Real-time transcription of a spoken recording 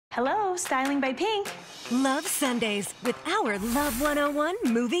Hello, Styling by Pink. Love Sundays with our Love 101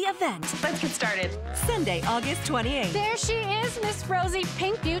 movie event. Let's get started. Sunday, August 28th. There she is, Miss Rosie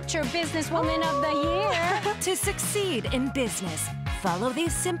Pink, future businesswoman of the year. To succeed in business, follow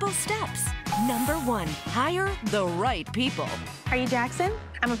these simple steps. Number 1, hire the right people. Are you Jackson?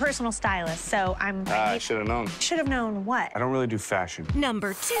 I'm a personal stylist, so I should have known. Should have known what? I don't really do fashion.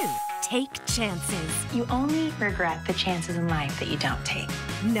 Number 2, take chances. You only regret the chances in life that you don't take.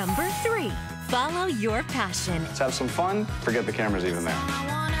 Number 3, follow your passion. Let's have some fun. Forget the camera's even there.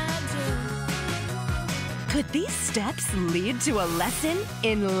 Could these steps lead to a lesson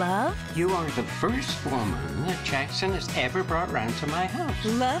in love? You are the first woman that Jackson has ever brought round to my house.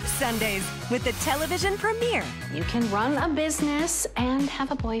 Love Sundays with the television premiere. You can run a business and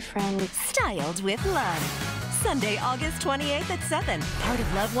have a boyfriend. Styled with love. Sunday, August 28th at 7. Part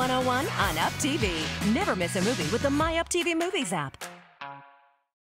of Love 101 on Up TV. Never miss a movie with the My Up TV Movies app.